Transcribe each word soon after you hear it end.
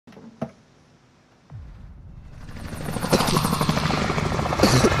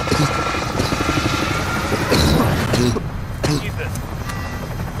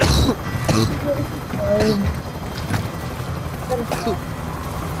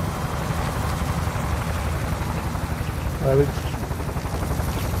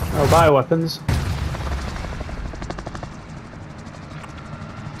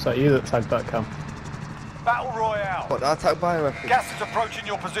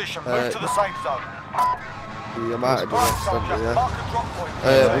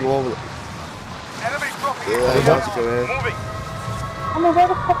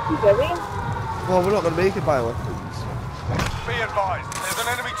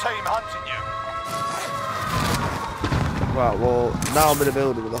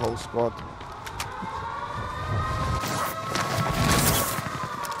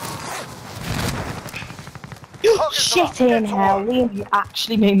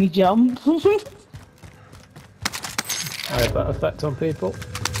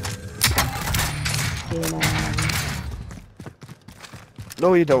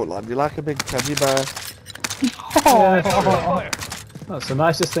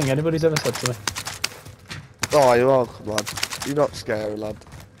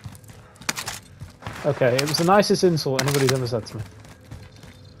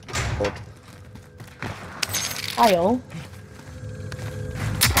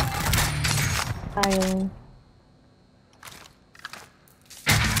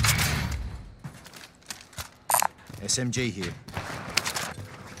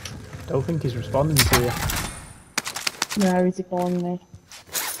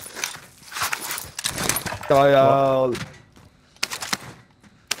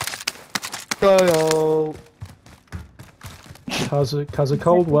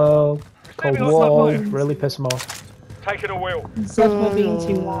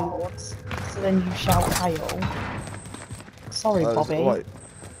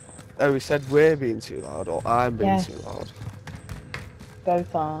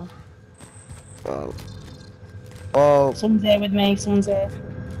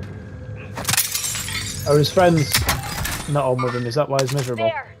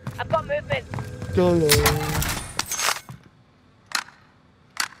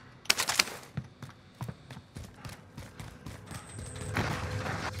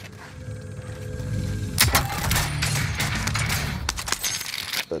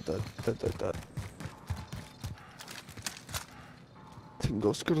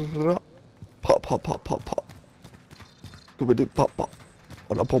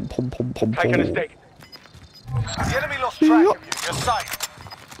Pom pom Taking a pom. stick. The enemy lost track of you. You're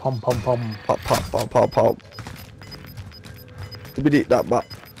safe. Pom pom pom. Pop pop pop pop pop. Did we eat that back?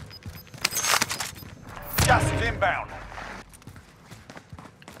 Gas is inbound.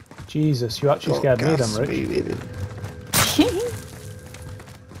 Jesus, you actually scared me then, Rich.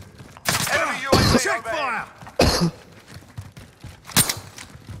 Enemy UAV check fire.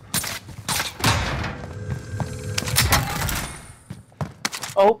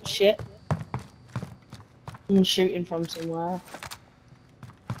 Oh shit. I'm shooting from somewhere.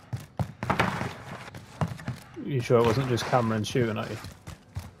 You sure it wasn't just Cameron shooting at you?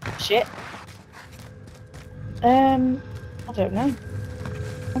 Shit. I don't know.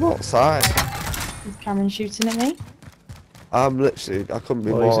 I'm outside. Is Cameron shooting at me? I'm literally, I couldn't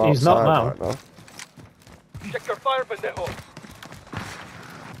be Well, more he's not outside now. right now. Check your fire, pendejo.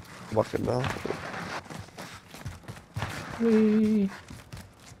 Walking now. Whee.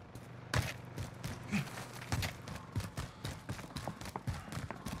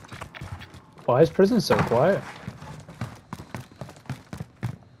 Why is prison so quiet?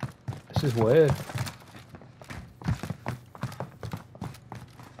 This is weird.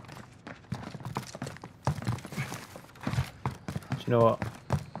 Do you know what?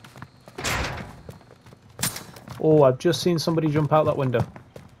 Oh, I've just seen somebody jump out that window.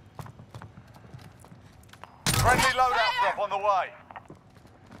 Friendly loadout drop on the way.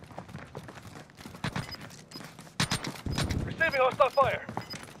 Receiving hostile fire.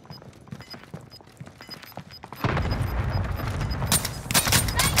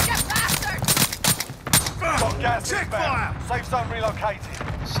 Got gas inbound. Safe zone relocated.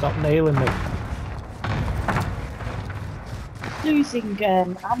 Stop nailing me. Losing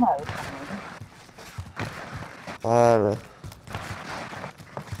ammo.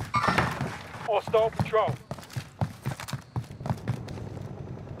 Hostile patrol.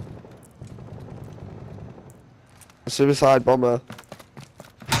 Suicide bomber.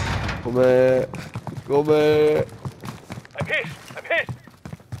 Come here. Come here. I'm hit. I'm hit.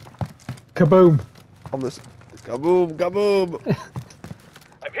 Kaboom! On this. Kaboom, kaboom.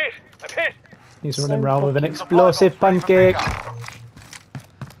 I'm hit. I'm hit. He's So running around with an fucking- explosive pancake.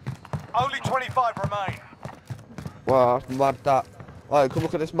 Only 25 remain. Wow, that's mad that. Right, come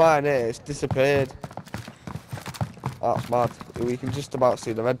look at this mine here, it's disappeared. That's mad. We can just about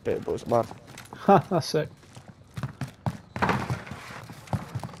see the red bit, but it's mad. Ha, that's it.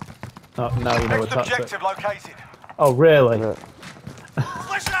 Oh, now you know Next what's happening. objective located. Oh, really? Yeah.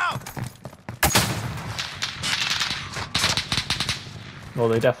 Flash it out! Well,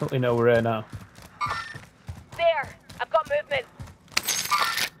 they definitely know we're here now. There, I've got movement.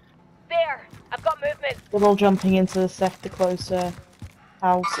 There, I've got movement. They're all jumping into the sector closer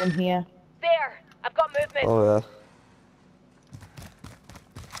house in here. There, I've got movement. Oh yeah.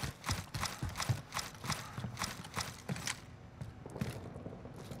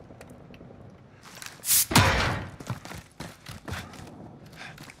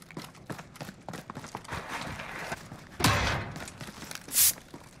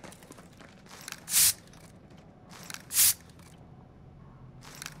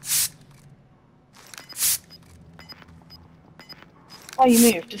 Oh,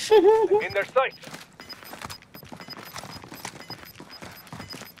 you moved. In their sights.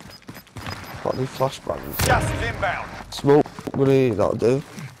 Got any flashbangs? Gas is inbound. Smoke grenade, that'll do.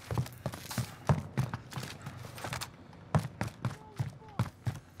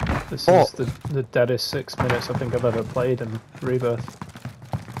 This Oh. is the deadest 6 minutes I think I've ever played in Rebirth.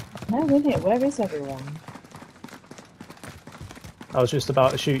 No, really, where is everyone? I was just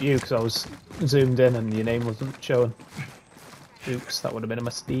about to shoot you because I was zoomed in and your name wasn't showing. Oops, that would have been a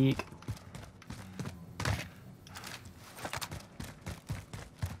mistake.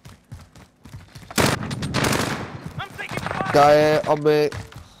 I'm taking fire. Guy on me.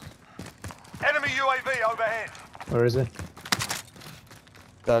 Enemy UAV overhead. Where is he?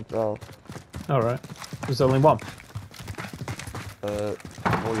 Dead now. Alright. There's only one.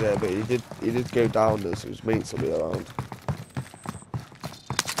 Well yeah, but he did go down as his mates will be around.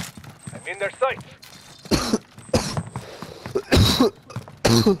 I'm in their sights.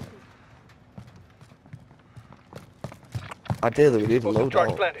 Ideally we need a load Truck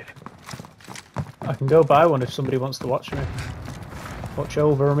out. landed. I can go buy one if somebody wants to watch me. Watch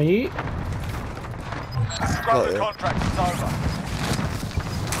over me. Scrub the yeah. contract is over.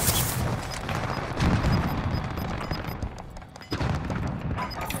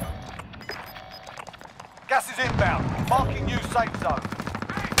 Gas is inbound. Marking new safe zone.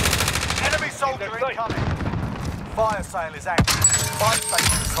 Enemy soldier incoming. Fire sale is active. Fire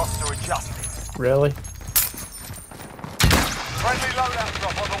station costs are adjusted. Really? Friendly loadout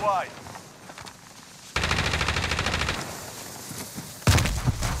drop on the way.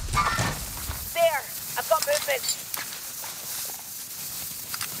 There, I've got movement.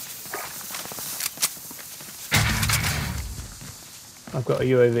 I've got a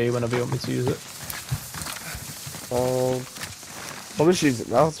UAV whenever you want me to use it. Probably use it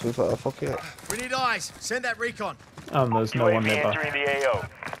now to be fair, fuck it. We need eyes. Send that recon. And there's no one UAV nearby. entering the AO.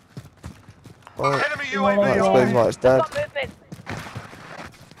 Oh, Enemy that UAV explains why it's dead. Got movement.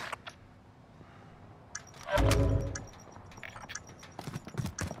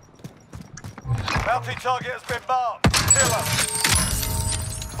 Bounty target has been marked. Kill 'em.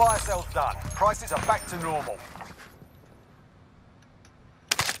 Fire sale's done. Prices are back to normal.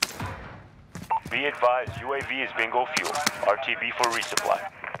 Be advised, UAV is bingo fuel. RTB for resupply.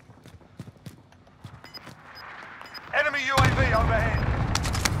 Enemy UAV overhead.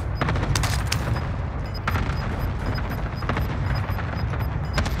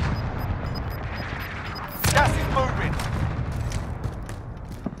 Gas is moving.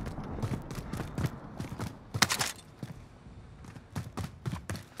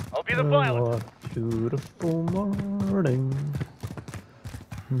 I'll be the pilot. Oh, what a beautiful morning.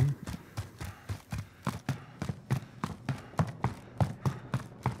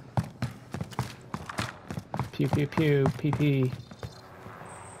 Pew pew pew pee pee.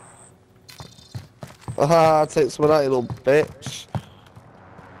 Aha, take some of that, you little bitch.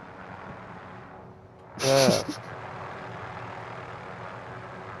 Yeah.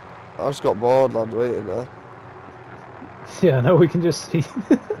 I just got bored, lad, waiting there. Yeah, no, we can just see.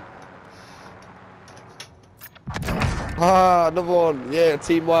 Ah, another one. Yeah,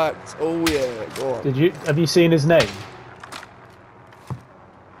 team wiped. Oh yeah, go on. Have you seen his name?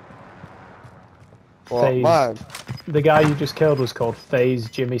 What, FaZe. mine? The guy you just killed was called FaZe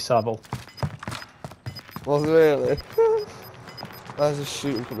Jimmy Savile. Was it really? Where's the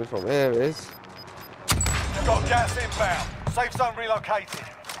shooting coming from? Here it is. Got gas inbound. Safe zone relocated.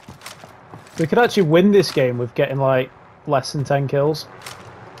 We could actually win this game with getting like less than 10 kills.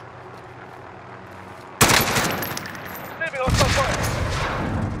 Leaving on somewhere.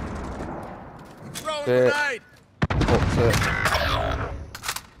 Throw a Yeah. grenade. What's it?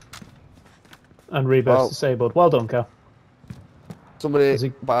 And Rebirth Well- disabled. Well done, Cal. Somebody Is he-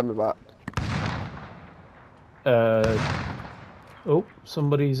 behind me back. Oh,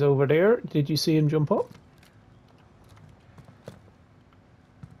 somebody's over there. Did you see him jump up?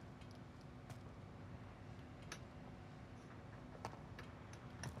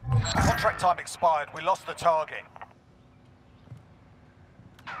 Airtime expired. We lost the target.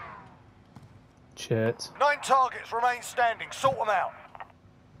 Shit. 9 targets remain standing. Sort them out.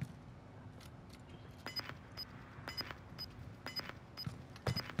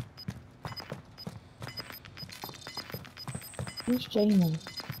 Who's Jamie?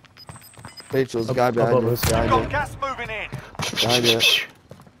 Rachel's the guy behind above you. us. Behind Got you. gas moving in. Behind you.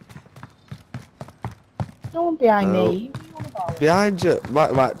 No one behind No. me. What are you on about? Behind you.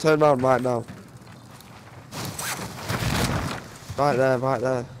 Right, turn around right now. Right there, right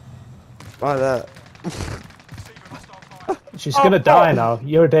there. Right there. She's gonna die now.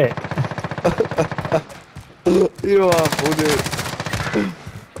 You're a dick. You are funny.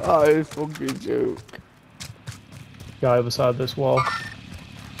 That is fucking joke. Guy beside this wall.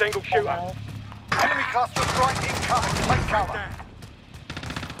 Single shooter. Enemy cluster strike incoming. Take cover.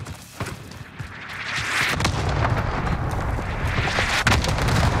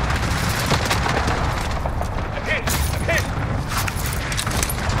 I'm hit. I'm hit.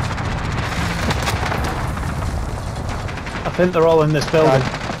 I think they're all in this building.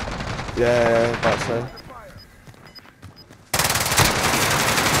 Yeah, that's it.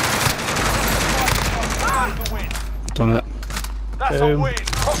 That's a win. Done it. That's a Boom. win.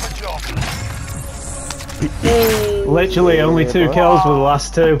 Proper job. Literally only 2 kills with the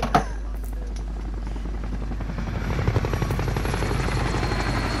last 2.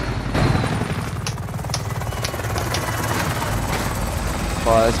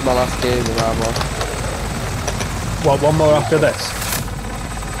 Right, it's my last game in armor. What, one more after this?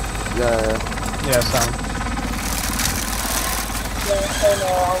 Yeah. Yeah, sound. Yeah, so no,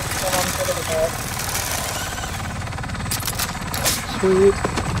 I'll turn on to the bed. Sweet.